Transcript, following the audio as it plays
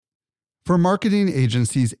For marketing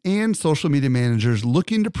agencies and social media managers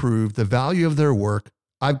looking to prove the value of their work,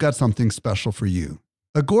 I've got something special for you.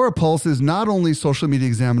 Agora Pulse is not only Social Media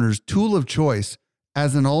Examiner's tool of choice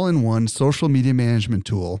as an all-in-one social media management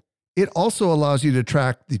tool, it also allows you to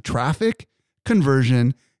track the traffic,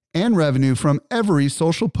 conversion, and revenue from every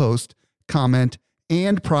social post, comment,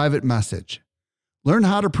 and private message. Learn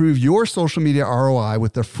how to prove your social media ROI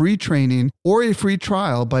with a free training or a free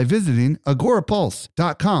trial by visiting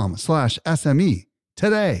agorapulse.com/SME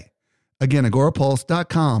today. Again,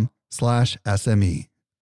 agorapulse.com/SME.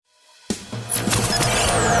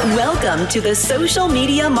 Welcome to the Social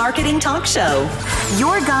Media Marketing Talk Show,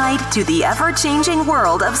 your guide to the ever-changing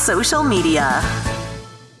world of social media.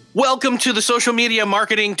 Welcome to the Social Media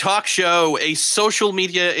Marketing Talk Show, a Social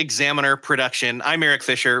Media Examiner production. I'm Eric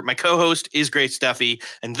Fisher. My co-host is Grace Duffy,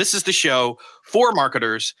 and this is the show for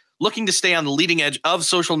marketers looking to stay on the leading edge of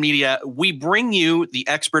social media. We bring you the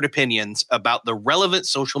expert opinions about the relevant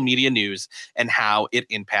social media news and how it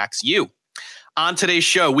impacts you. On today's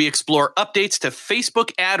show, we explore updates to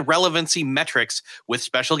Facebook ad relevancy metrics with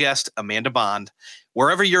special guest Amanda Bond.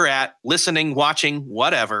 Wherever you're at, listening, watching,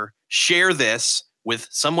 whatever, share this with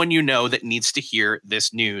someone you know that needs to hear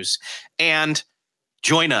this news. And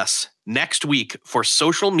join us next week for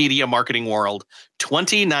Social Media Marketing World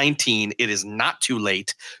 2019. It is not too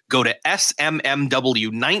late. Go to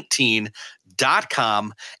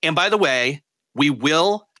smmw19.com. And by the way, we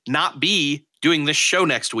will not be doing this show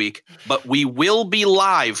next week, but we will be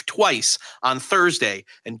live twice on Thursday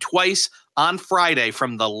and twice on Friday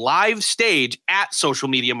from the live stage at Social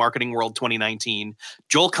Media Marketing World 2019.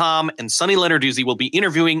 Joel Comm and Sunny Lenarduzzi will be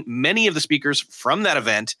interviewing many of the speakers from that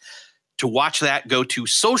event. To watch that, go to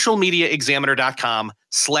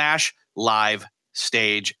socialmediaexaminer.com/live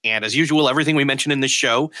stage. And as usual, everything we mention in this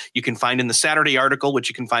show, you can find in the Saturday article, which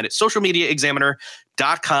you can find at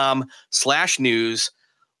socialmediaexaminer.com/news.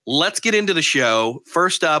 Let's get into the show.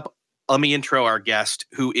 First up, let me intro our guest,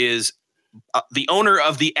 who is the owner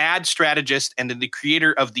of the Ad Strategist and the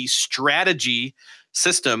creator of the Strategy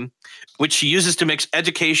system, which she uses to mix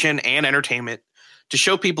education and entertainment to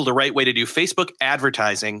show people the right way to do Facebook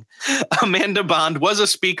advertising. Amanda Bond was a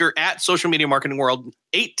speaker at Social Media Marketing World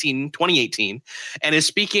 2018, and is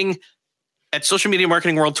speaking at Social Media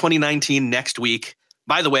Marketing World 2019 next week.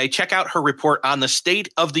 By the way, check out her report on the state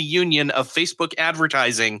of the union of Facebook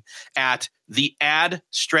advertising at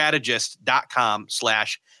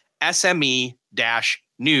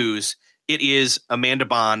theadstrategist.com/SME-news. It is Amanda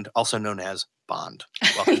Bond, also known as Bond.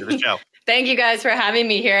 Welcome to the show. Thank you guys for having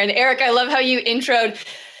me here. And Eric, I love how you introed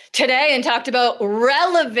today and talked about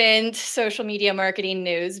relevant social media marketing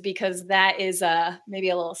news, because that is maybe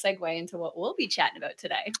a little segue into what we'll be chatting about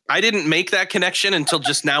today. I didn't make that connection until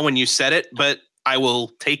just now when you said it, but I will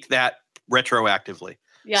take that retroactively.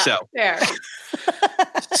 Yeah, so, fair.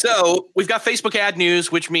 So we've got Facebook ad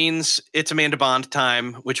news, which means it's Amanda Bond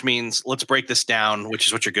time, which means let's break this down, which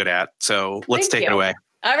is what you're good at. So let's take it away.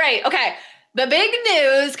 All right. Okay. The big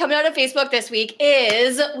news coming out of Facebook this week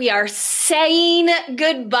is we are saying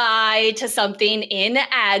goodbye to something in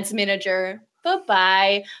Ads Manager.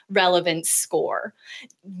 Bye-bye relevance score.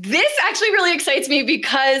 This actually really excites me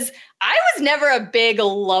because I was never a big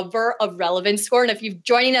lover of relevance score. And if you're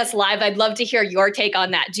joining us live, I'd love to hear your take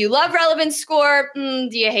on that. Do you love relevance score? Do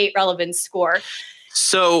you hate relevance score?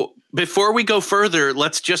 So before we go further,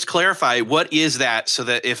 let's just clarify, what is that, so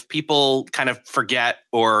that if people kind of forget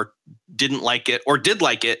or didn't like it or did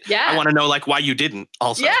like it, I want to know why you didn't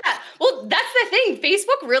also. Yeah, well, that's the thing.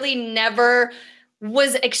 Facebook really never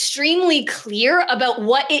was extremely clear about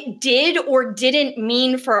what it did or didn't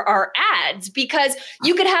mean for our ads, because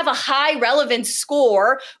you could have a high relevance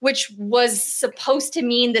score, which was supposed to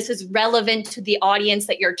mean this is relevant to the audience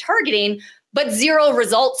that you're targeting, but zero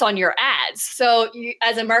results on your ads. So you,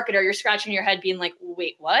 as a marketer, you're scratching your head being like,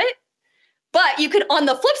 wait, what? But you could, on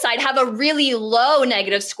the flip side, have a really low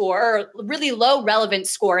negative score or really low relevance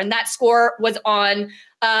score. And that score was on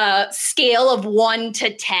a scale of 1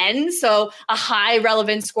 to 10. So a high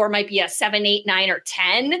relevance score might be a 7, 8, 9, or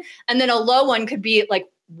 10. And then a low one could be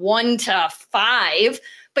 1 to 5.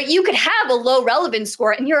 But you could have a low relevance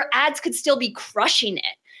score and your ads could still be crushing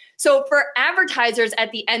it. So for advertisers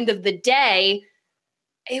at the end of the day,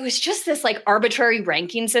 it was just this arbitrary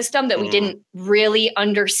ranking system that we didn't really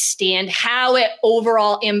understand how it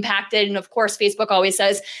overall impacted. And of course, Facebook always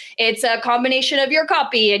says it's a combination of your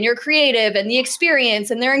copy and your creative and the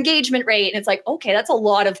experience and their engagement rate. And it's okay, that's a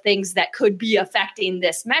lot of things that could be affecting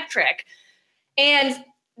this metric. And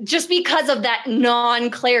just because of that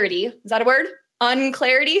non-clarity, is that a word?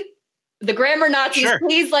 Unclarity? The grammar Nazis,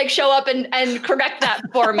 please show up and correct that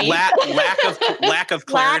for me. lack of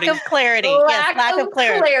clarity. Lack of clarity. Lack of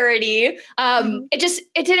clarity.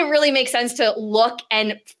 It didn't really make sense to look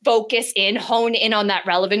and hone in on that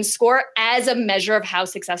relevance score as a measure of how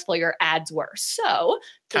successful your ads were. So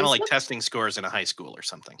kind of like testing scores in a high school or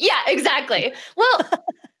something. Yeah, exactly. Well,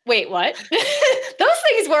 wait, what? Those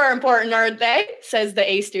things were important, aren't they? Says the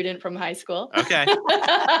A student from high school. Okay.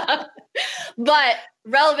 But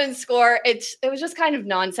relevance score, it was just kind of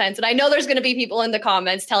nonsense. And I know there's going to be people in the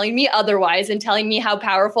comments telling me otherwise and telling me how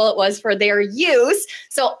powerful it was for their use.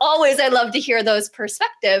 So always, I love to hear those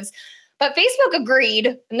perspectives. But Facebook agreed,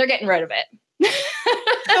 and they're getting rid of it.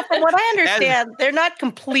 So from what I understand, they're not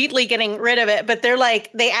completely getting rid of it, but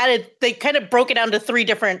they kind of broke it down to 3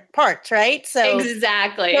 different parts, right? So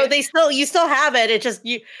exactly. So you still have it.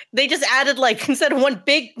 They just added instead of one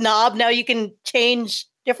big knob, now you can change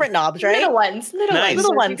different knobs, right? Little ones.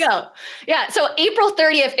 Go. Yeah. So April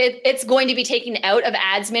 30th, it's going to be taken out of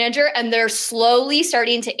Ads Manager, and they're slowly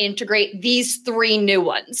starting to integrate these 3 new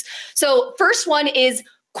ones. So first one is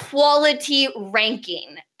quality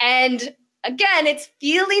ranking. And again, it's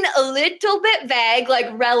feeling a little bit vague, like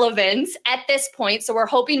relevance at this point. So we're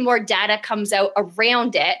hoping more data comes out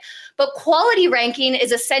around it. But quality ranking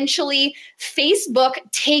is essentially Facebook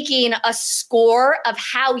taking a score of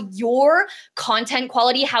how your content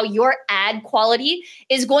quality, how your ad quality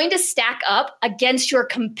is going to stack up against your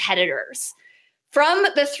competitors. From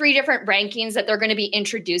the 3 different rankings that they're going to be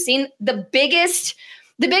introducing, the biggest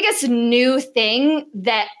new thing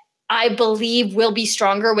that I believe will be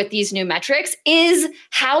stronger with these new metrics is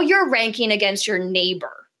how you're ranking against your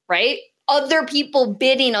neighbor, right? Other people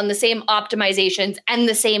bidding on the same optimizations and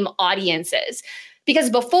the same audiences. Because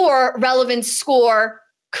before, relevance score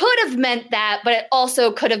could have meant that, but it also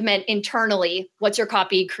could have meant internally, what's your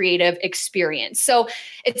copy creative experience? So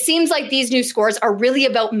it seems like these new scores are really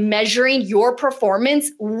about measuring your performance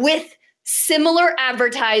with similar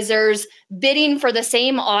advertisers bidding for the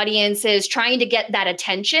same audiences, trying to get that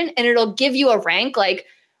attention, and it'll give you a rank like,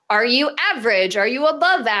 are you average? Are you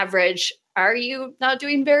above average? Are you not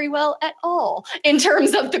doing very well at all in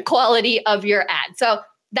terms of the quality of your ad? So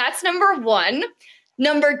that's number 1.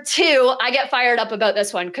 Number 2, I get fired up about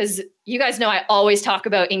this one because you guys know I always talk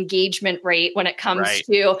about engagement rate when it comes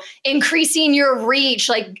to increasing your reach.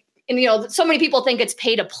 And, so many people think it's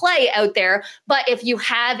pay to play out there, but if you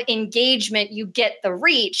have engagement, you get the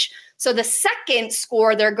reach. So the second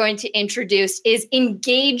score they're going to introduce is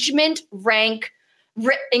engagement rate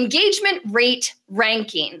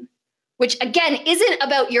ranking, which again, isn't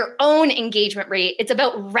about your own engagement rate. It's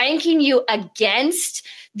about ranking you against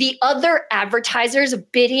the other advertisers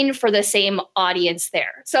bidding for the same audience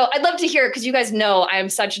there. So I'd love to hear, because you guys know I'm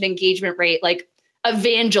such an engagement rate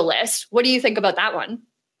evangelist. What do you think about that one?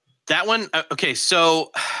 That one, okay,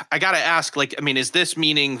 so I got to ask, is this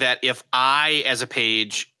meaning that if I, as a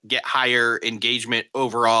page, get higher engagement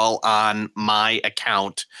overall on my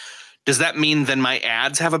account, does that mean then my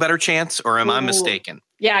ads have a better chance, or am I mistaken?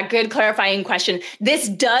 Yeah, good clarifying question. This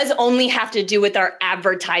does only have to do with our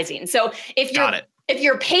advertising. So if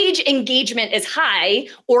your page engagement is high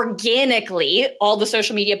organically, all the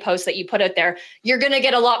social media posts that you put out there, you're going to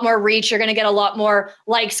get a lot more reach. You're going to get a lot more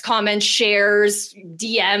likes, comments, shares,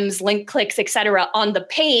 DMs, link clicks, etc. on the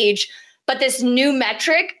page. But this new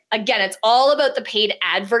metric, again, it's all about the paid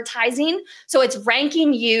advertising. So it's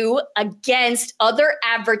ranking you against other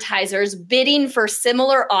advertisers bidding for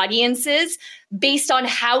similar audiences based on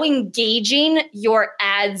how engaging your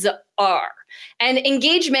ads are. And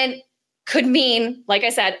engagement could mean, like I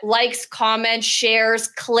said, likes, comments, shares,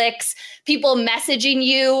 clicks, people messaging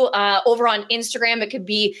you over on Instagram. It could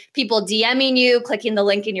be people DMing you, clicking the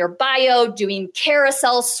link in your bio, doing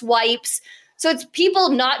carousel swipes. So it's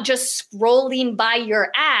people not just scrolling by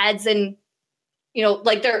your ads and,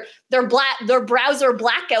 their browser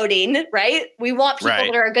blackouting, right? We want people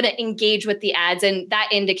that are going to engage with the ads, and that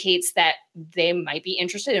indicates that they might be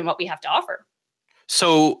interested in what we have to offer.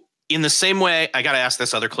 So in the same way, I got to ask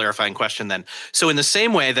this other clarifying question then. So in the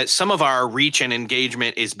same way that some of our reach and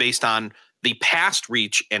engagement is based on the past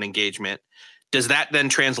reach and engagement, does that then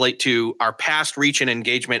translate to our past reach and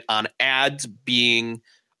engagement on ads being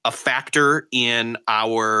a factor in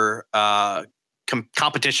our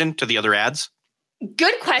competition to the other ads?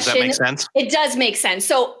 Good question. Does that make sense? It does make sense.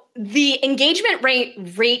 So the engagement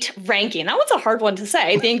rate ranking, that one's a hard one to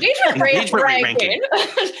say. The engagement rate ranking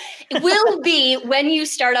will be when you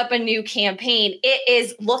start up a new campaign. It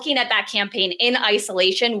is looking at that campaign in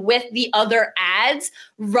isolation with the other ads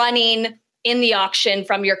running in the auction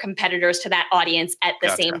from your competitors to that audience at the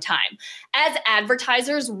same time. As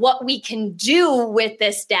advertisers, what we can do with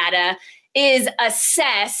this data is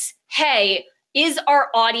assess, hey, is our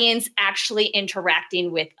audience actually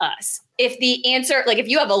interacting with us? If the answer, like if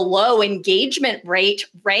you have a low engagement rate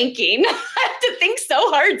ranking, I have to think so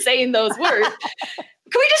hard saying those words.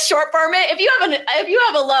 Can we just short form it? If you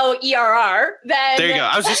have a low ERR, then there you go.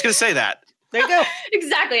 I was just going to say that. There you go.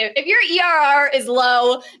 Exactly. If your ERR is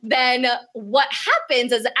low, then what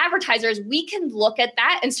happens as advertisers, we can look at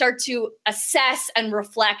that and start to assess and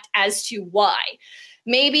reflect as to why.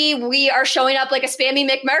 Maybe we are showing up like a spammy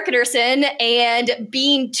McMarketerson and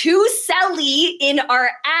being too selly in our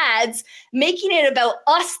ads, making it about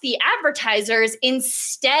us, the advertisers,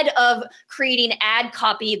 instead of creating ad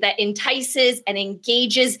copy that entices and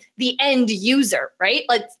engages the end user, right?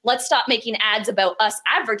 Let's stop making ads about us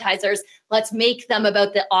advertisers. Let's make them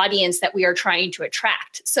about the audience that we are trying to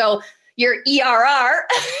attract. So your ERR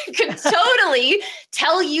could totally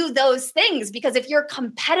tell you those things, because if your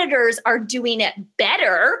competitors are doing it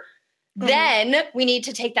better, then we need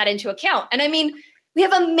to take that into account. And I mean, we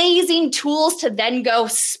have amazing tools to then go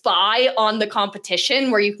spy on the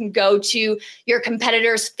competition, where you can go to your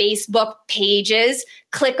competitors' Facebook pages,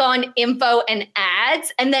 click on info and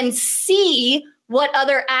ads, and then see what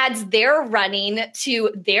other ads they're running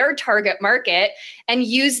to their target market, and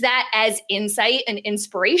use that as insight and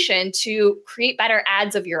inspiration to create better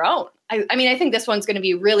ads of your own. I mean, I think this one's going to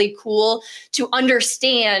be really cool to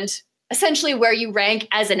understand essentially where you rank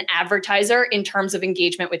as an advertiser in terms of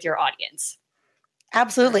engagement with your audience.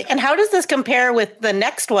 Absolutely. And how does this compare with the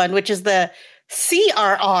next one, which is the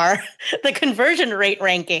CRR, the conversion rate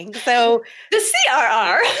ranking? So the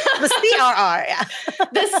CRR, yeah.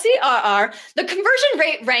 The CRR, the conversion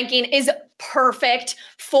rate ranking is perfect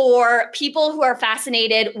for people who are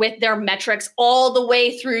fascinated with their metrics all the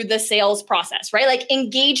way through the sales process, right? Like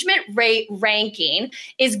engagement rate ranking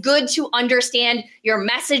is good to understand your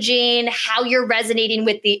messaging, how you're resonating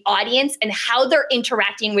with the audience, and how they're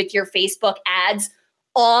interacting with your Facebook ads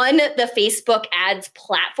on the Facebook ads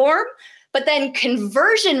platform. But then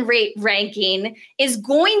conversion rate ranking is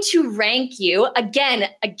going to rank you, again,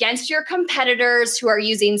 against your competitors who are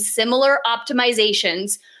using similar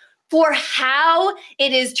optimizations, for how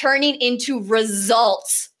it is turning into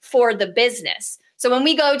results for the business. So when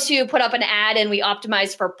we go to put up an ad and we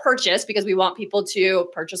optimize for purchase because we want people to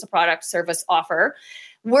purchase a product, service, offer,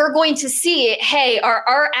 we're going to see, hey, are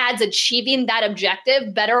our ads achieving that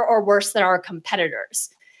objective better or worse than our competitors?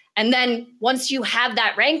 And then once you have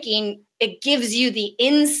that ranking, it gives you the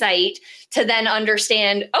insight to then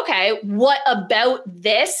understand, okay, what about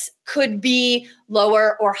this could be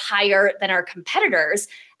lower or higher than our competitors?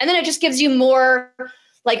 And then it just gives you more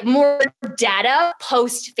data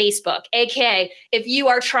post Facebook. AKA, if you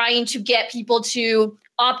are trying to get people to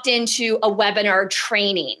opt into a webinar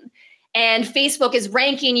training, and Facebook is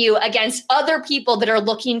ranking you against other people that are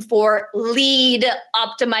looking for lead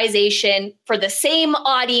optimization for the same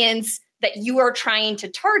audience that you are trying to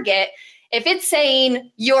target, if it's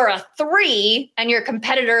saying you're a 3 and your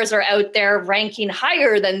competitors are out there ranking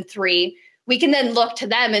higher than 3, we can then look to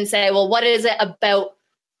them and say, well, what is it about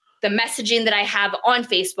the messaging that I have on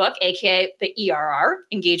Facebook, aka the ERR,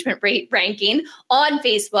 engagement rate ranking on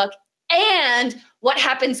Facebook, and what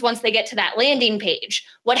happens once they get to that landing page?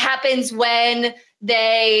 What happens when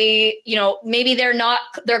they, maybe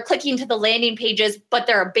they're clicking to the landing pages, but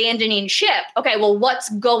they're abandoning ship? Okay, well, what's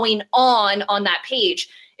going on that page?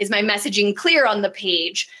 Is my messaging clear on the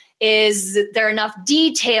page? Is there enough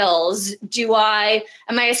details? Am I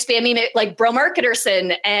a spammy like Bro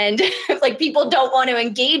Marketerson and like people don't want to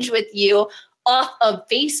engage with you off of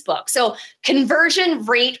Facebook? So conversion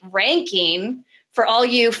rate ranking, for all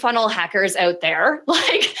you funnel hackers out there,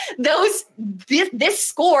 like this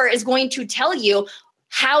score is going to tell you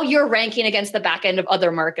how you're ranking against the back end of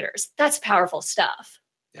other marketers. That's powerful stuff.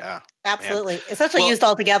 Yeah, absolutely. Yeah. Especially used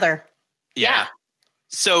all together. Yeah.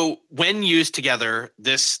 So when used together,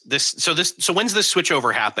 so when's this switch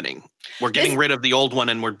over happening? We're getting rid of the old one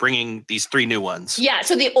and we're bringing these 3 new ones. Yeah.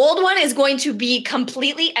 So the old one is going to be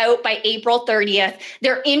completely out by April 30th.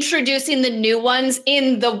 They're introducing the new ones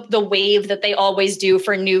in the wave that they always do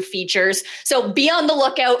for new features. So be on the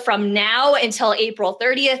lookout from now until April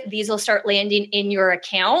 30th. These will start landing in your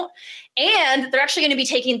account, and they're actually going to be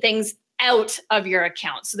taking things out of your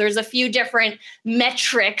account. So there's a few different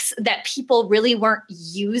metrics that people really weren't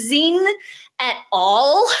using at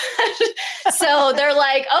all. So they're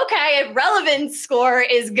like, okay, if relevance score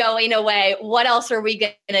is going away, what else are we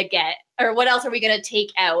going to get? Or what else are we going to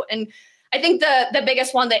take out? And I think the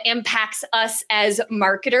biggest one that impacts us as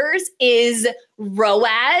marketers is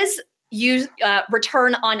ROAS. use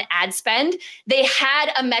return on ad spend, they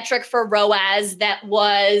had a metric for ROAS that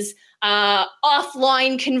was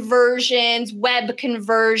offline conversions, web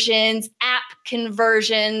conversions, app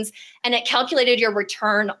conversions, and it calculated your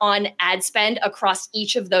return on ad spend across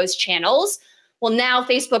each of those channels. Well, now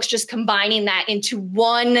Facebook's just combining that into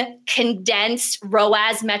one condensed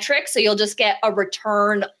ROAS metric. So you'll just get a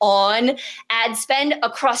return on ad spend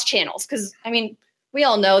across channels. Because, I mean, we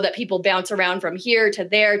all know that people bounce around from here to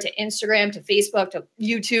there, to Instagram, to Facebook, to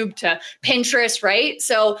YouTube, to Pinterest, right?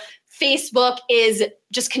 So Facebook is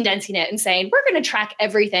just condensing it and saying, we're going to track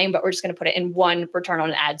everything, but we're just going to put it in one return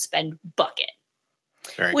on ad spend bucket.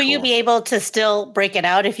 Will you be able to still break it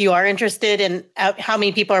out if you are interested in how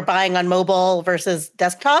many people are buying on mobile versus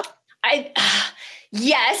desktop?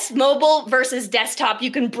 Yes, mobile versus desktop, you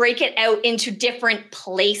can break it out into different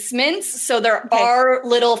placements. So there are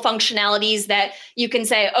little functionalities that you can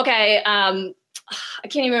say, okay, I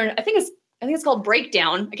can't even, I think it's called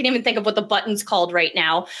breakdown. I can't even think of what the button's called right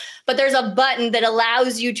now, but there's a button that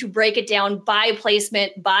allows you to break it down by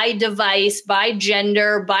placement, by device, by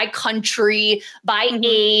gender, by country, by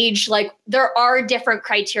age. Like there are different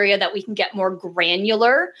criteria that we can get more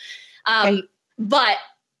granular. But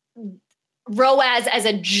ROAS as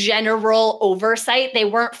a general oversight, they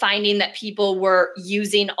weren't finding that people were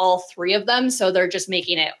using all three of them. So they're just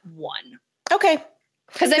making it one. Okay.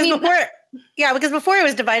 Because I mean, because before it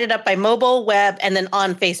was divided up by mobile, web, and then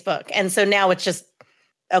on Facebook. And so now it's just,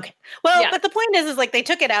 okay. Well, but the point is like they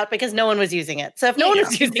took it out because no one was using it. So if no one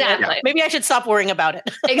was using it, maybe I should stop worrying about it.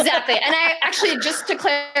 Exactly. And I actually, just to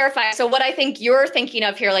clarify, so what I think you're thinking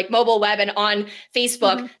of here, like mobile, web, and on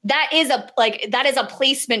Facebook, that is a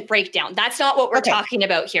placement breakdown. That's not what we're talking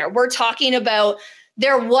about here. We're talking about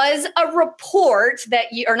there was a report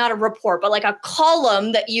or not a report, but like a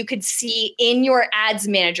column that you could see in your ads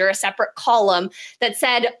manager, a separate column that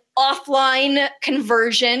said offline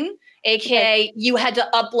conversion, AKA you had to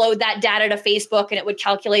upload that data to Facebook and it would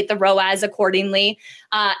calculate the ROAS accordingly,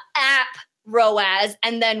 app ROAS,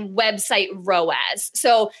 and then website ROAS.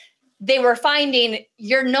 So they were finding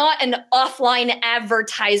you're not an offline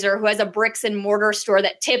advertiser who has a bricks and mortar store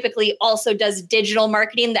that typically also does digital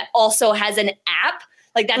marketing that also has an app.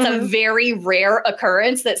 Like that's a very rare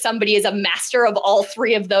occurrence that somebody is a master of all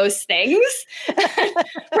three of those things,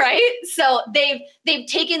 right? So they've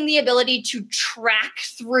taken the ability to track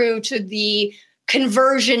through to the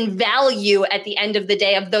conversion value at the end of the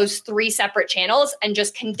day of those three separate channels and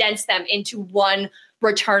just condense them into one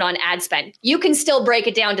return on ad spend. You can still break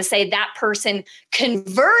it down to say that person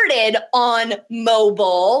converted on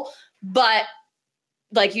mobile, but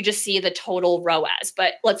like you just see the total ROAS.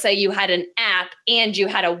 But let's say you had an app and you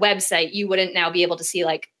had a website, you wouldn't now be able to see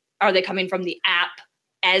like, are they coming from the app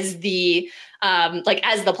as the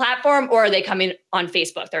as the platform, or are they coming on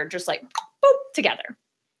Facebook? They're just like boop together.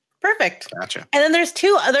 Perfect. Gotcha. And then there's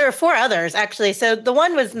four others actually. So the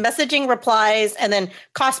one was messaging replies and then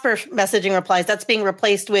cost per messaging replies. That's being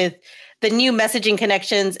replaced with the new messaging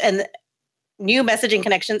connections and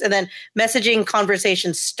then messaging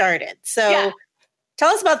conversations started. So tell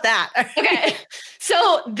us about that. Okay.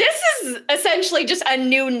 So this is essentially just a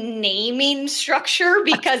new naming structure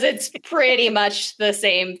because it's pretty much the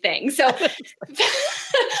same thing. So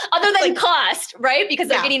other than cost, right? Because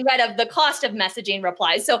they're getting rid of the cost of messaging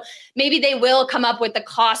replies. So maybe they will come up with the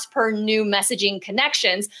cost per new messaging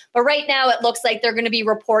connections. But right now it looks like they're going to be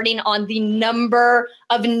reporting on the number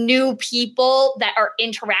of new people that are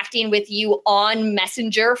interacting with you on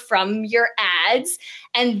Messenger from your ads.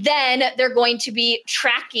 And then they're going to be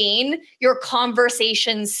tracking your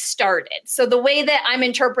conversations started. So the way that I'm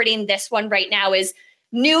interpreting this one right now is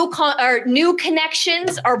new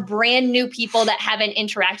connections are brand new people that haven't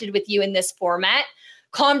interacted with you in this format.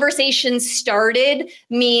 Conversations started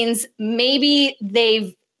means maybe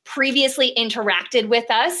they've previously interacted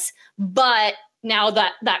with us, but now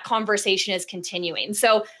that conversation is continuing.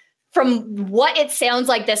 So from what it sounds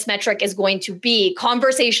like this metric is going to be,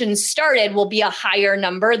 conversations started will be a higher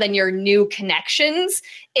number than your new connections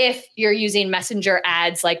if you're using Messenger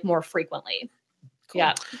ads like more frequently. Cool.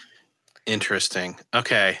 Yeah. Interesting.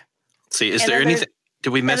 Okay. Let's see. Is there anything?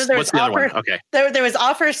 Did we miss? What's the other one? Okay. There was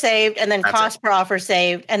offer saved and then cost per offer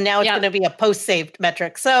saved. And now it's going to be a post saved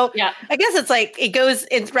metric. So I guess it's like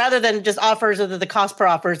it's rather than just offers or the cost per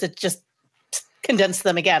offers, it just condensed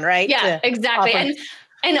them again, right? Yeah, exactly.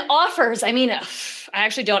 And offers, I mean, I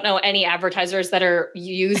actually don't know any advertisers that are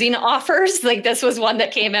using offers. Like this was one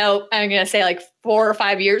that came out, I'm going to say like 4 or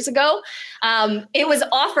 5 years ago. It was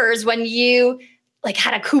offers when you like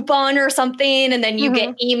had a coupon or something, and then you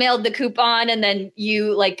get emailed the coupon, and then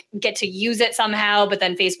you like get to use it somehow, but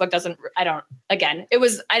then Facebook doesn't, I don't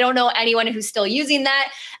know anyone who's still using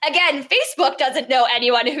that. Again, Facebook doesn't know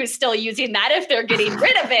anyone who's still using that if they're getting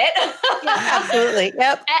rid of it. Yeah, absolutely.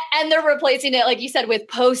 Yep. And they're replacing it, like you said, with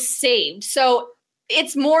posts saved. So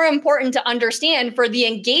it's more important to understand for the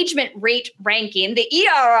engagement rate ranking, the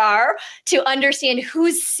ERR, to understand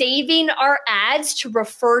who's saving our ads to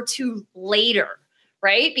refer to later.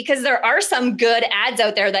 Right? Because there are some good ads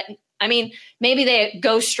out there that, I mean, maybe they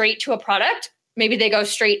go straight to a product, maybe they go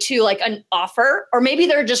straight to like an offer, or maybe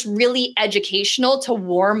they're just really educational to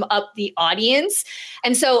warm up the audience.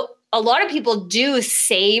 And so a lot of people do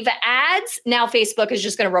save ads. Now Facebook is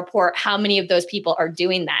just going to report how many of those people are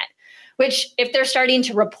doing that, which if they're starting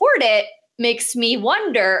to report it, makes me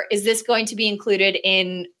wonder, is this going to be included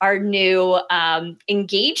in our new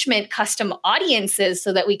engagement custom audiences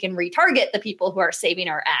so that we can retarget the people who are saving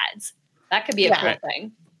our ads? That could be a cool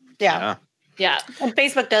thing. Yeah. And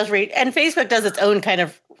Facebook does its own kind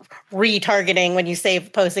of retargeting when you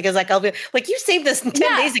save posts, because like I'll be like, you saved this 10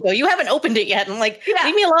 days ago, you haven't opened it yet. And I'm like,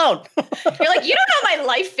 leave me alone. You're like, you don't know my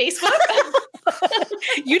life, Facebook.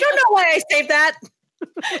 You don't know why I saved that.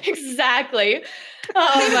 Exactly.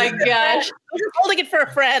 Oh my gosh. I'm just holding it for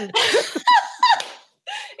a friend.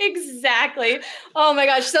 Exactly. Oh my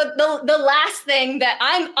gosh. So the last thing that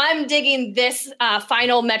I'm digging this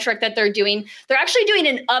final metric that they're doing, they're actually doing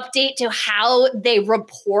an update to how they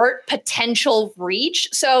report potential reach.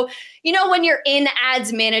 So, you know, when you're in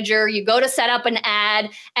Ads Manager, you go to set up an ad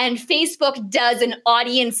and Facebook does an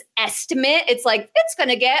audience estimate. It's like, it's going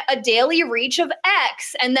to get a daily reach of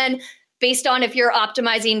X. And then based on if you're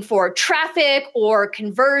optimizing for traffic or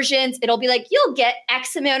conversions, it'll be like, you'll get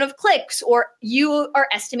X amount of clicks, or you are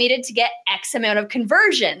estimated to get X amount of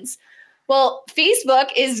conversions. Well,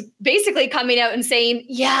 Facebook is basically coming out and saying,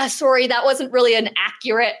 yeah, sorry, that wasn't really an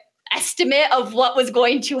accurate estimate of what was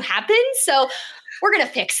going to happen. So we're going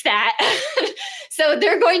to fix that. So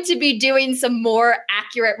they're going to be doing some more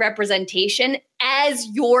accurate representation as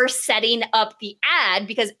you're setting up the ad,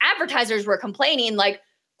 because advertisers were complaining like,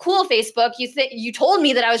 cool, Facebook, you told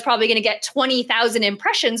me that I was probably going to get 20,000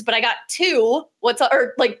 impressions, but I got 2. What's up?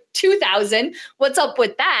 Or like 2,000. What's up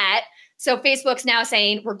with that? So Facebook's now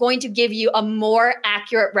saying we're going to give you a more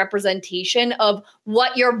accurate representation of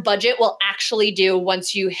what your budget will actually do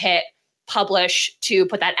once you hit publish to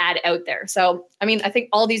put that ad out there. So, I mean, I think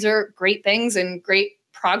all these are great things and great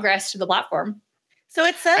progress to the platform. So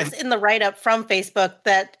it says in the write-up from Facebook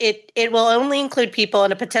that it will only include people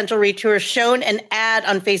in a potential reach who are shown an ad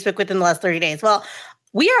on Facebook within the last 30 days. Well,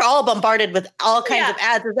 we are all bombarded with all kinds of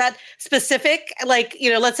ads. Is that specific? Like, you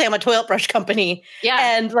know, let's say I'm a toilet brush company. Yeah.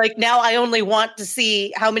 And like now I only want to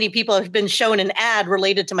see how many people have been shown an ad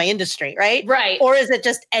related to my industry, right? Right. Or is it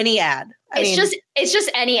just any ad? It's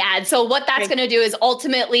just any ad. So what that's going to do is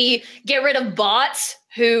ultimately get rid of bots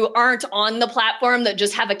who aren't on the platform that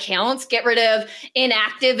just have accounts, get rid of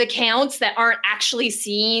inactive accounts that aren't actually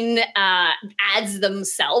seeing ads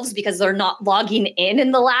themselves because they're not logging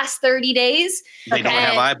in the last 30 days. They don't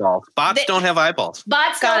have eyeballs. Bots don't have eyeballs.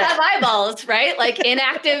 Bots don't have eyeballs, right? Like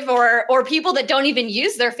inactive or people that don't even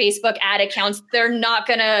use their Facebook ad accounts, they're not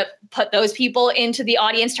going to put those people into the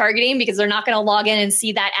audience targeting because they're not going to log in and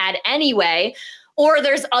see that ad anyway. Or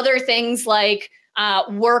there's other things like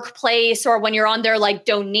workplace, or when you're on their like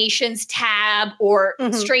donations tab, or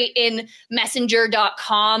straight in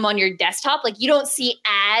messenger.com on your desktop, like you don't see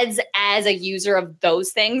ads as a user of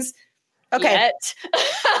those things yet,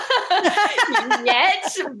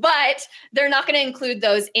 but they're not going to include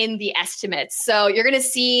those in the estimates. So you're going to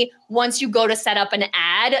see once you go to set up an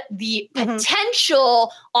ad, the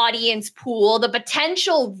potential audience pool, the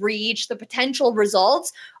potential reach, the potential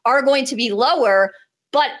results are going to be lower.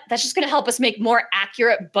 But that's just going to help us make more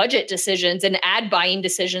accurate budget decisions and ad buying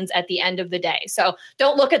decisions at the end of the day. So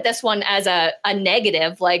don't look at this one as a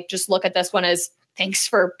negative. Like, just look at this one as thanks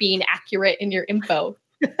for being accurate in your info.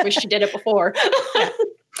 Wish you did it before.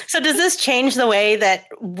 So does this change the way that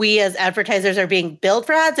we as advertisers are being billed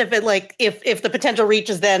for ads? If the potential reach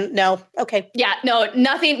is then no? Okay. Yeah, no,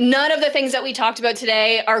 nothing. None of the things that we talked about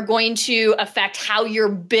today are going to affect how you're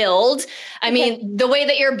billed. I mean, the way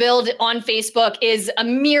that you're billed on Facebook is a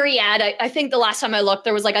myriad. I think the last time I looked,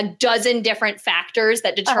 there was like a dozen different factors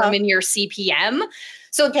that determine your CPM.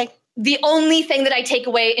 So the only thing that I take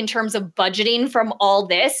away in terms of budgeting from all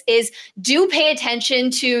this is do pay attention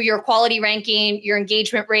to your quality ranking, your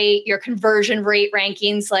engagement rate, your conversion rate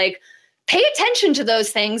rankings. Like, pay attention to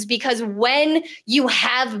those things, because when you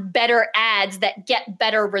have better ads that get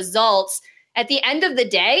better results, at the end of the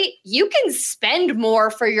day, you can spend more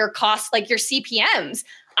for your costs, like your CPMs.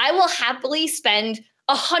 I will happily spend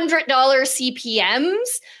 $100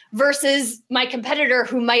 CPMs versus my competitor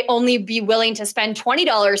who might only be willing to spend $20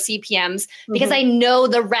 CPMs because I know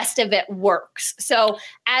the rest of it works. So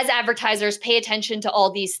as advertisers, pay attention to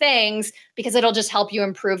all these things because it'll just help you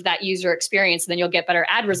improve that user experience. And then you'll get better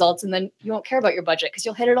ad results and then you won't care about your budget because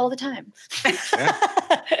you'll hit it all the time.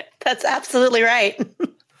 That's absolutely right.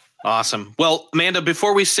 Awesome. Well, Amanda,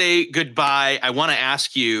 before we say goodbye, I want to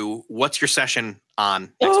ask you, what's your session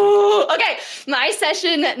on next week? Okay. My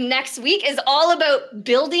session next week is all about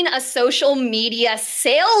building a social media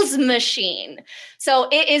sales machine. So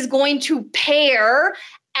it is going to pair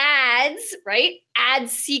ads, right? Ad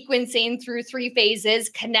sequencing through 3 phases: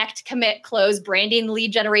 connect, commit, close, branding,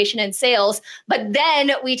 lead generation, and sales. But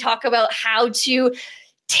then we talk about how to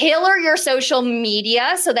tailor your social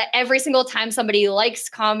media so that every single time somebody likes,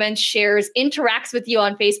 comments, shares, interacts with you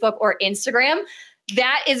on Facebook or Instagram,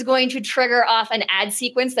 that is going to trigger off an ad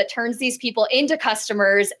sequence that turns these people into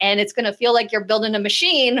customers. And it's going to feel like you're building a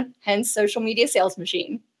machine, hence social media sales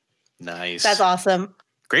machine. Nice. That's awesome.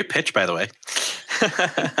 Great pitch, by the way.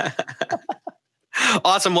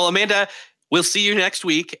 Awesome. Well, Amanda, we'll see you next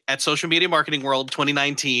week at Social Media Marketing World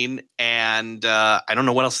 2019. And I don't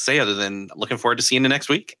know what else to say other than looking forward to seeing you next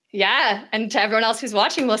week. Yeah. And to everyone else who's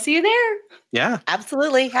watching, we'll see you there. Yeah.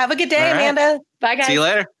 Absolutely. Have a good day, All right. Amanda. Bye, guys. See you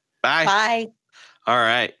later. Bye. Bye. All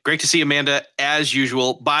right. Great to see Amanda as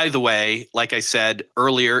usual. By the way, like I said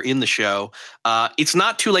earlier in the show, it's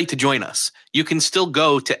not too late to join us. You can still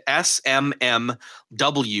go to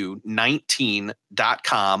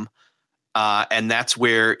smmw19.com. And that's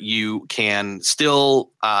where you can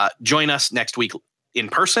still join us next week in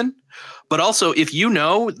person. But also, if you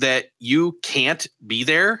know that you can't be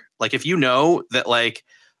there, like if you know that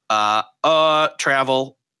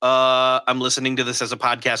travel, I'm listening to this as a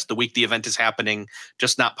podcast the week the event is happening,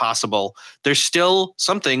 just not possible. There's still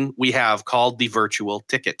something we have called the virtual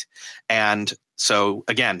ticket. And so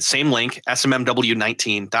again, same link,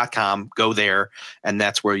 smmw19.com, go there, and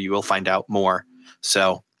that's where you will find out more.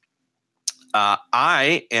 So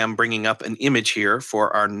I am bringing up an image here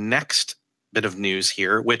for our next bit of news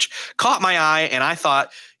here, which caught my eye, and I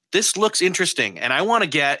thought, this looks interesting. And I want to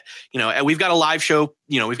get, we've got a live show,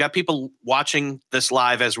 we've got people watching this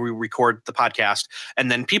live as we record the podcast,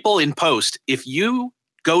 and then people in post. If you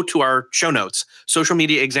go to our show notes,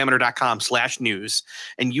 socialmediaexaminer.com/news,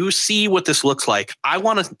 and you see what this looks like, I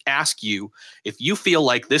want to ask you if you feel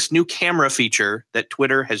like this new camera feature that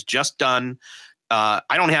Twitter has just done, I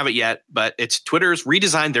don't have it yet, but it's Twitter's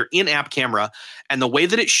redesigned their in-app camera and the way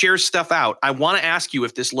that it shares stuff out. I want to ask you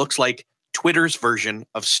if this looks like Twitter's version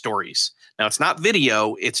of stories. Now, it's not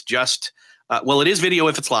video. It's just, it is video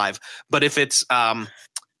if it's live, but if it's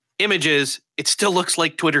images, it still looks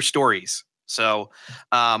like Twitter stories. So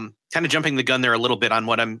kind of jumping the gun there a little bit on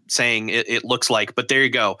what I'm saying it looks like, but there you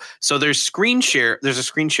go. So there's screen share. There's a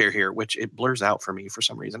screen share here, which it blurs out for me for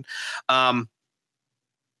some reason.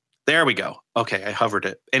 There we go. Okay, I hovered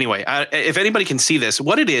it. Anyway, if anybody can see this,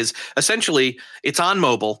 what it is, essentially, it's on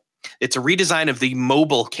mobile. It's a redesign of the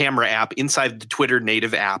mobile camera app inside the Twitter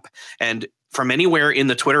native app. And from anywhere in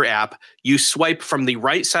the Twitter app, you swipe from the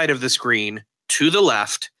right side of the screen to the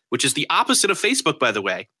left, which is the opposite of Facebook, by the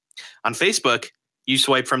way. On Facebook, you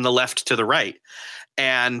swipe from the left to the right.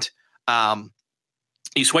 And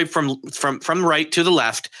you swipe from right to the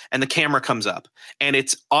left, and the camera comes up. And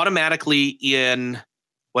it's automatically in,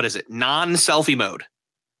 non-selfie mode,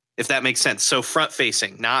 if that makes sense. So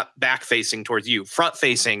front-facing, not back-facing towards you.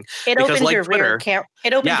 Front-facing. It opens your rear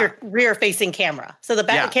your rear-facing camera. So the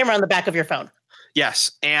camera on the back of your phone.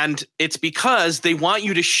 Yes. And it's because they want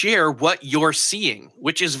you to share what you're seeing,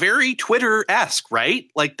 which is very Twitter-esque, right?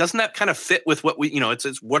 Like, doesn't that kind of fit with what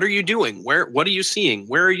it's what are you doing? What are you seeing?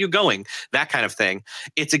 Where are you going? That kind of thing.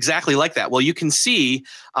 It's exactly like that. Well, you can see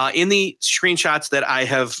in the screenshots that I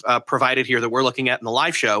have provided here that we're looking at in the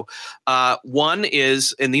live show, one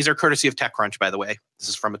is, and these are courtesy of TechCrunch, by the way. This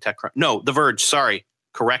is from The Verge. Sorry.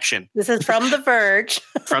 Correction. This is from The Verge.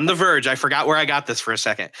 From The Verge. I forgot where I got this for a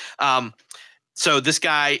second. So this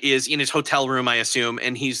guy is in his hotel room, I assume,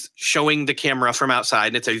 and he's showing the camera from outside.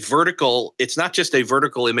 And it's not just a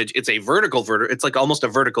vertical image, it's a it's like almost a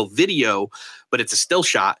vertical video, but it's a still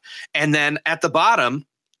shot. And then at the bottom,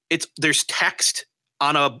 there's text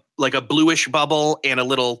on a bluish bubble and a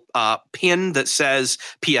little pin that says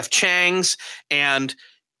PF Chang's. And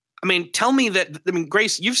I mean, tell me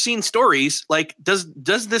Grace, you've seen stories. Like, does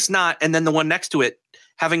this not, and then the one next to it,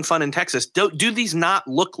 having fun in Texas, do these not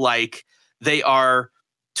look like they are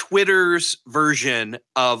Twitter's version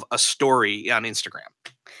of a story on Instagram?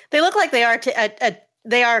 They look like they are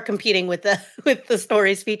they are competing with the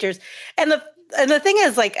stories features. And the thing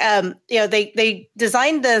is, like, they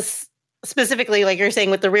designed this specifically, like you're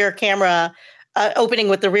saying, with the rear camera opening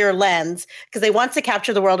with the rear lens, because they want to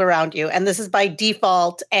capture the world around you. And this is by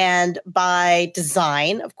default and by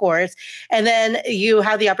design, of course. And then you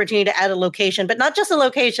have the opportunity to add a location, but not just a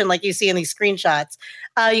location like you see in these screenshots.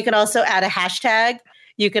 You can also add a hashtag.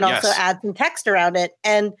 You can also add some text around it.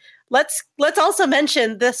 And let's also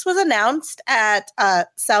mention this was announced at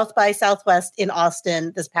South by Southwest in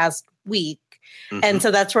Austin this past week. Mm-hmm. And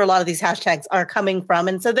so that's where a lot of these hashtags are coming from.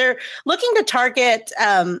 And so they're looking to target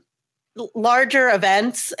larger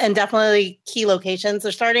events and definitely key locations.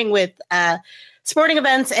 They're starting with sporting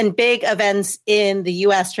events and big events in the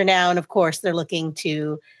U.S. for now. And of course, they're looking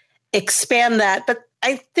to expand that. But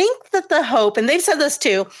I think that the hope, and they've said this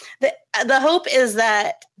too, the hope is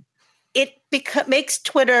that it makes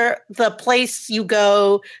Twitter the place you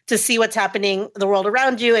go to see what's happening in the world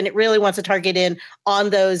around you. And it really wants to target in on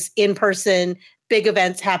those in-person big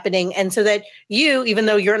events happening. And so that you, even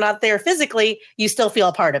though you're not there physically, you still feel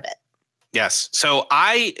a part of it. Yes. So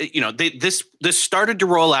this started to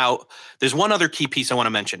roll out. There's one other key piece I want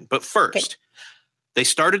to mention, but first, they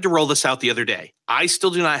started to roll this out the other day. I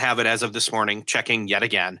still do not have it as of this morning, checking yet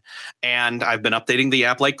again. And I've been updating the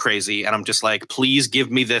app like crazy. And I'm just like, please give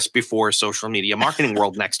me this before Social Media Marketing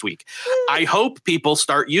World next week. I hope people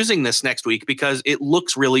start using this next week because it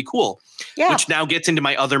looks really cool. Yeah. Which now gets into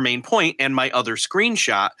my other main point and my other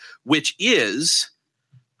screenshot, which is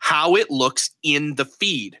how it looks in the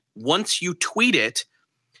feed. Once you tweet it,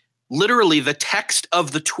 literally the text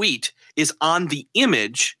of the tweet is on the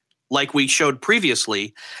image like we showed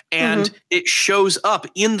previously, and it shows up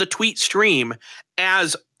in the tweet stream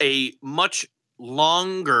as a much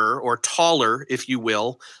longer or taller, if you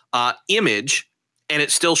will, image, and it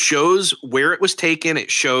still shows where it was taken. It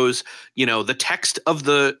shows, the text of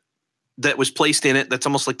that was placed in it. That's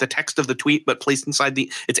almost like the text of the tweet, but placed inside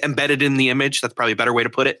it's embedded in the image. That's probably a better way to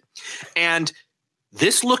put it. And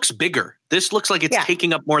this looks bigger. This looks like it's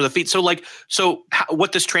taking up more of the feed. So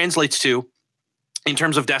what this translates to in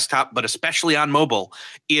terms of desktop, but especially on mobile,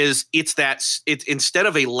 is it's instead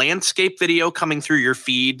of a landscape video coming through your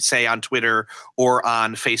feed, say on Twitter or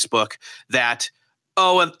on Facebook, that,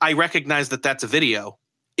 I recognize that that's a video.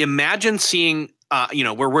 Imagine seeing,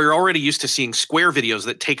 where we're already used to seeing square videos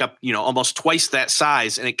that take up, almost twice that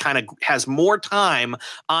size, and it kind of has more time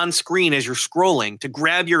on screen as you're scrolling to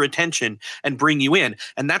grab your attention and bring you in.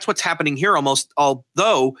 And that's what's happening here almost,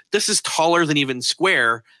 although this is taller than even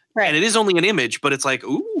square. Right. And it is only an image, but it's like,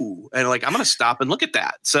 ooh, and like, I'm going to stop and look at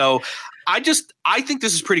that. So I think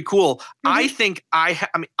this is pretty cool. Mm-hmm. I think I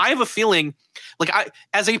have a feeling like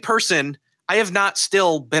as a person, I have not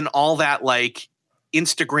still been all that like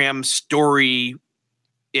Instagram story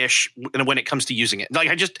ish when it comes to using it. Like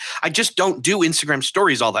I just don't do Instagram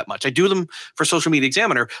stories all that much. I do them for Social Media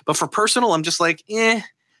Examiner, but for personal, I'm just like,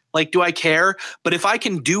 like, do I care? But if I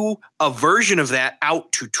can do a version of that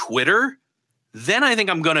out to Twitter, then I think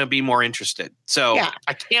I'm going to be more interested. So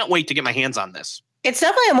I can't wait to get my hands on this. It's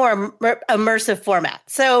definitely a more immersive format.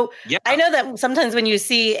 So I know that sometimes when you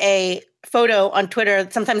see a photo on Twitter,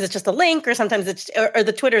 sometimes it's just a link, or sometimes it's, or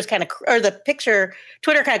the Twitter's kind of, or the picture,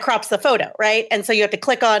 Twitter kind of crops the photo, right? And so you have to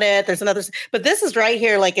click on it. There's another, but this is right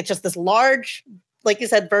here. Like, it's just this large, like you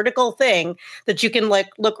said, vertical thing that you can like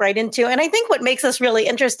look right into. And I think what makes this really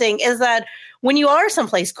interesting is that when you are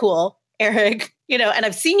someplace cool, Eric, and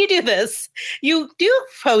I've seen you do this, you do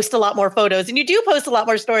post a lot more photos and you do post a lot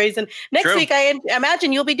more stories. And next week, I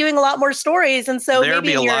imagine you'll be doing a lot more stories. And so there'll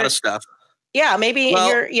be a lot of stuff. Yeah, maybe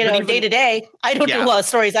you're, day to day. I don't do a lot of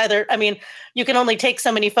stories either. I mean, you can only take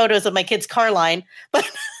so many photos of my kid's car line,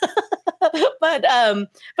 but but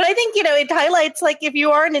I think, it highlights, like, if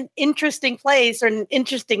you are in an interesting place or an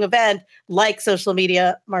interesting event like Social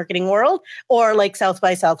Media Marketing World or like South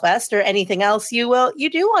by Southwest or anything else, you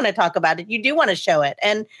do want to talk about it. You do want to show it.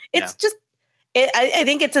 And it's I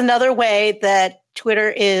think it's another way that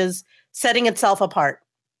Twitter is setting itself apart.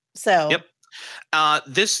 So, yep.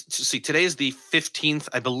 Today is the 15th.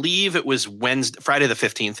 I believe it was Friday the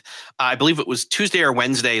 15th. I believe it was Tuesday or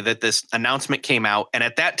Wednesday that this announcement came out. And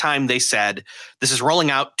at that time they said, this is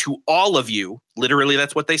rolling out to all of you. Literally,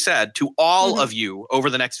 that's what they said, to all of you over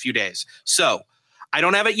the next few days. So I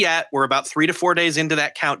don't have it yet. We're about 3 to 4 days into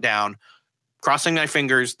that countdown, crossing my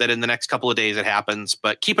fingers that in the next couple of days it happens,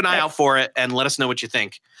 but keep an eye out for it and let us know what you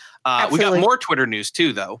think. We got more Twitter news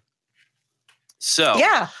too, though. So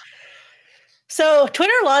So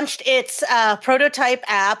Twitter launched its prototype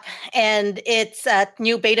app and its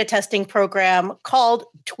new beta testing program called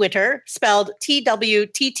Twitter, spelled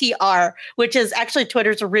TWTTR, which is actually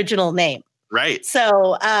Twitter's original name. Right.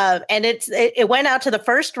 So, and it went out to the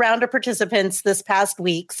first round of participants this past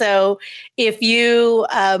week. So if you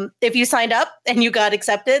signed up and you got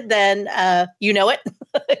accepted, then you know it,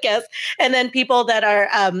 I guess. And then people that are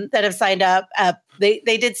that have signed up, they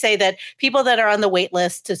did say that people that are on the wait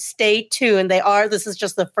list to stay tuned. This is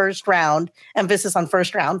just the first round, emphasis on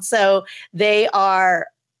first round. So they are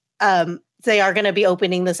going to be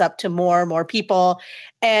opening this up to more and more people.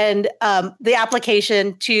 And the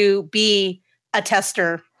application to be a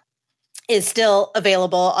tester is still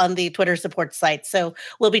available on the Twitter support site. So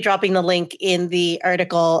we'll be dropping the link in the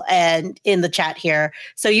article and in the chat here.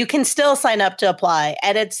 So you can still sign up to apply.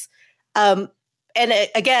 And it's,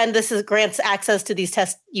 again, this grants access to these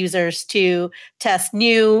test users to test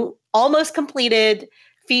new, almost completed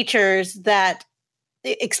features that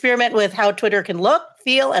experiment with how Twitter can look,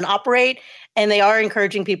 feel, and operate. And they are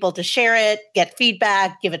encouraging people to share it, get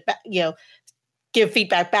feedback, give it back, give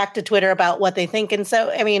feedback back to Twitter about what they think. And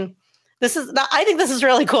so, I mean, I think this is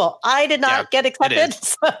really cool. I did not get accepted.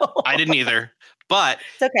 So. I didn't either. But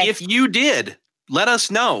okay. If you did, let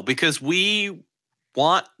us know because we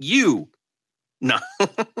want you. No,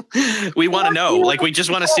 we want to know. Like, we just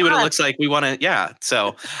want to see what it looks like. We want to, yeah.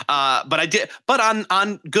 So, but I did, but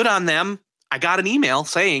on good on them. I got an email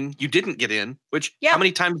saying you didn't get in, which how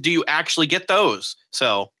many times do you actually get those?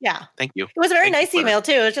 So thank you. It was a very nice email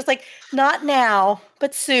too. It was just like, not now,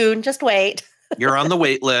 but soon, just wait. You're on the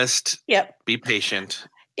wait list. Yep. Be patient.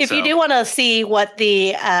 If you do want to see what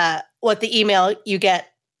the email you get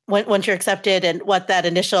once you're accepted and what that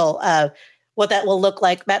initial, what that will look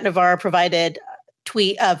like, Matt Navarro provided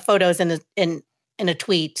photos in a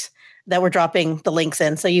tweet that we're dropping the links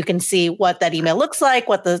in. So you can see what that email looks like,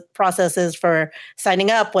 what the process is for signing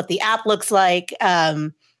up, what the app looks like.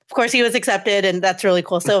 Of course, he was accepted, and that's really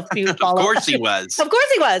cool. So if you follow, of course he was. Of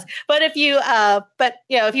course he was. But if you,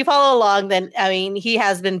 if you follow along, then I mean, he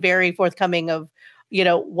has been very forthcoming of,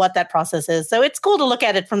 what that process is. So it's cool to look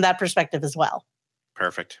at it from that perspective as well.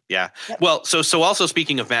 Perfect. Yeah. Yep. Well, so also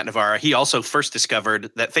speaking of Matt Navarra, he also first discovered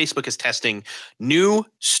that Facebook is testing new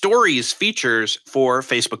stories features for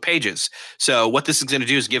Facebook pages. So what this is going to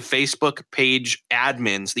do is give Facebook page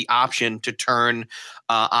admins the option to turn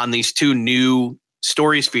on these two new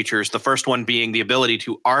stories features. The first one being the ability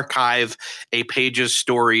to archive a page's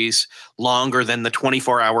stories longer than the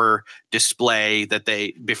 24-hour display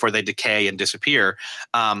before they decay and disappear.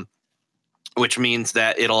 Which means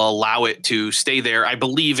that it'll allow it to stay there, I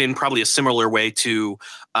believe, in probably a similar way to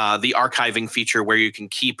the archiving feature where you can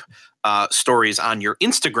keep stories on your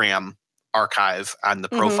Instagram archive on the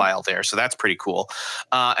profile there. So that's pretty cool.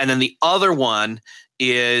 And then the other one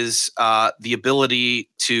is the ability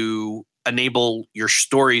to enable your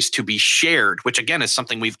stories to be shared, which again is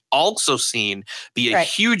something we've also seen be a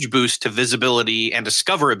huge boost to visibility and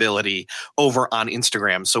discoverability over on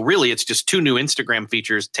Instagram. So really it's just two new Instagram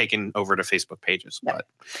features taken over to Facebook pages, but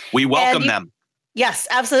we welcome them. Yes,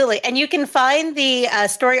 absolutely. And you can find the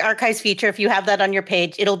story archives feature if you have that on your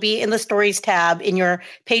page. It'll be in the stories tab in your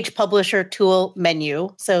page publisher tool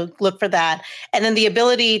menu. So look for that. And then the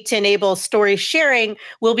ability to enable story sharing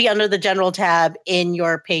will be under the general tab in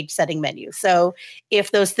your page setting menu. So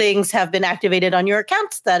if those things have been activated on your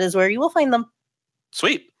accounts, that is where you will find them.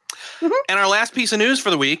 Sweet. Mm-hmm. And our last piece of news for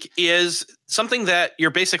the week is something that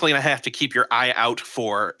you're basically going to have to keep your eye out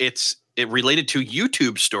for. It related to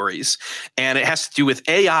YouTube stories, and it has to do with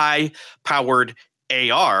AI-powered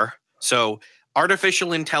AR. So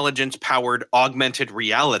artificial intelligence-powered augmented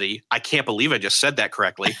reality. I can't believe I just said that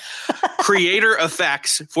correctly. Creator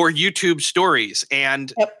effects for YouTube stories.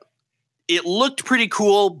 And it looked pretty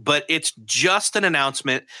cool, but it's just an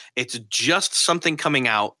announcement. It's just something coming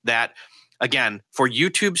out that, again, for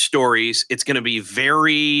YouTube stories, it's going to be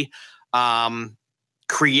very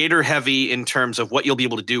creator heavy in terms of what you'll be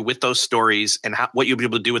able to do with those stories and what you'll be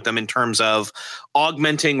able to do with them in terms of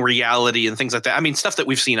augmenting reality and things like that. I mean, stuff that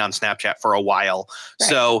we've seen on Snapchat for a while. Right.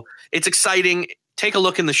 So it's exciting. Take a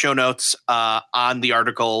look in the show notes on the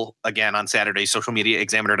article, again, on Saturday,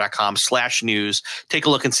 socialmediaexaminer.com/news. Take a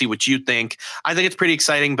look and see what you think. I think it's pretty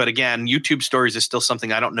exciting. But again, YouTube stories is still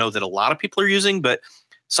something I don't know that a lot of people are using, but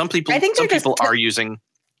some people are using.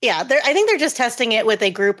 Yeah, I think they're just testing it with a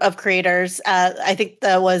group of creators. I think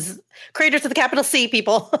that was creators with the capital C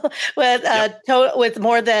people with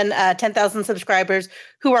more than 10,000 subscribers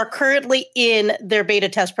who are currently in their beta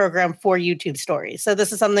test program for YouTube stories. So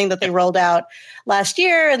this is something that they rolled out last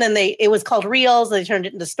year, and then it was called Reels. They turned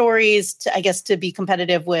it into stories, to be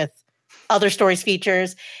competitive with other stories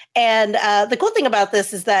features. And the cool thing about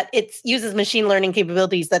this is that it uses machine learning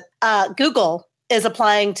capabilities that Google is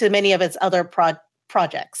applying to many of its other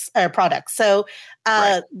products. So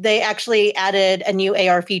they actually added a new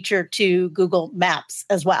AR feature to Google Maps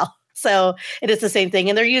as well. So it is the same thing.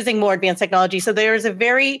 And they're using more advanced technology. So there's a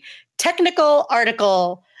very technical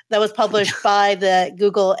article that was published by the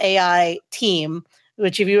Google AI team,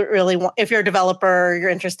 which if you really want, if you're a developer, you're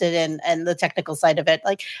interested in and the technical side of it,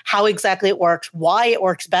 like how exactly it works, why it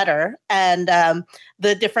works better, and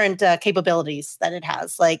the different capabilities that it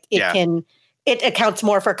has. Like it accounts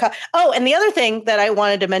more for. And the other thing that I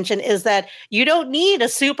wanted to mention is that you don't need a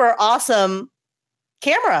super awesome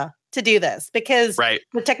camera to do this, because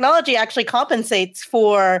the technology actually compensates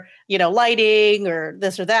for, lighting or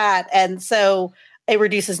this or that. And so it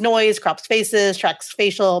reduces noise, crops faces, tracks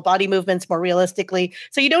facial body movements more realistically.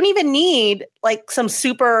 So you don't even need like some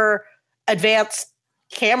super advanced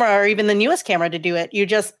camera or even the newest camera to do it. You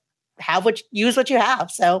just use what you have.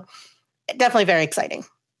 So definitely very exciting.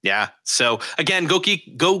 Yeah. So again, go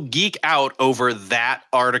geek out over that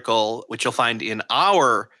article, which you'll find in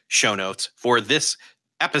our show notes for this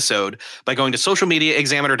episode by going to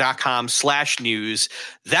socialmediaexaminer.com/news.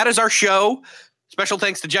 That is our show. Special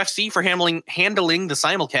thanks to Jeff C. for handling the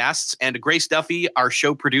simulcasts, and to Grace Duffy, our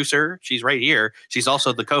show producer. She's right here. She's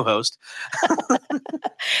also the co-host.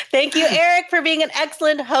 Thank you, Eric, for being an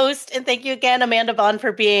excellent host. And thank you again, Amanda Vaughn,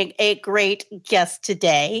 for being a great guest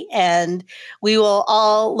today. And we will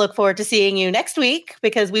all look forward to seeing you next week,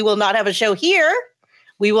 because we will not have a show here.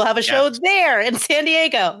 We will have a show there in San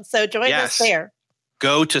Diego. So join us there.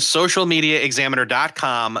 Go to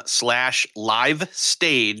socialmediaexaminer.com/live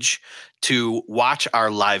stage to watch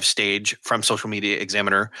our live stage from Social Media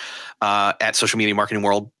Examiner at Social Media Marketing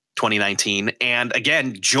World 2019. And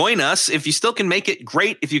again, join us. If you still can make it,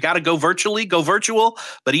 great. If you got to go virtually, go virtual.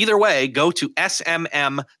 But either way, go to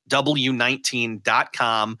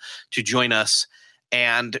smmw19.com to join us.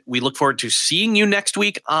 And we look forward to seeing you next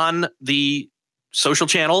week on the social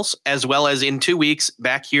channels, as well as in 2 weeks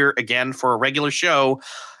back here again for a regular show.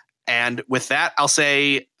 And with that, I'll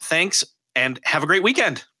say thanks and have a great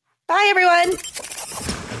weekend. Bye, everyone.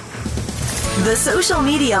 The Social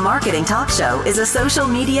Media Marketing Talk Show is a Social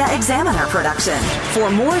Media Examiner production. For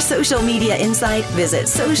more social media insight, visit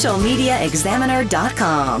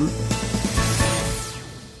socialmediaexaminer.com.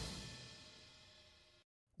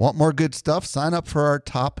 Want more good stuff? Sign up for our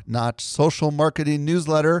top-notch social marketing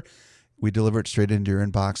newsletter. We deliver it straight into your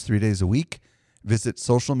inbox 3 days a week. Visit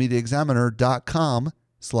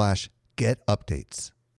socialmediaexaminer.com/get updates.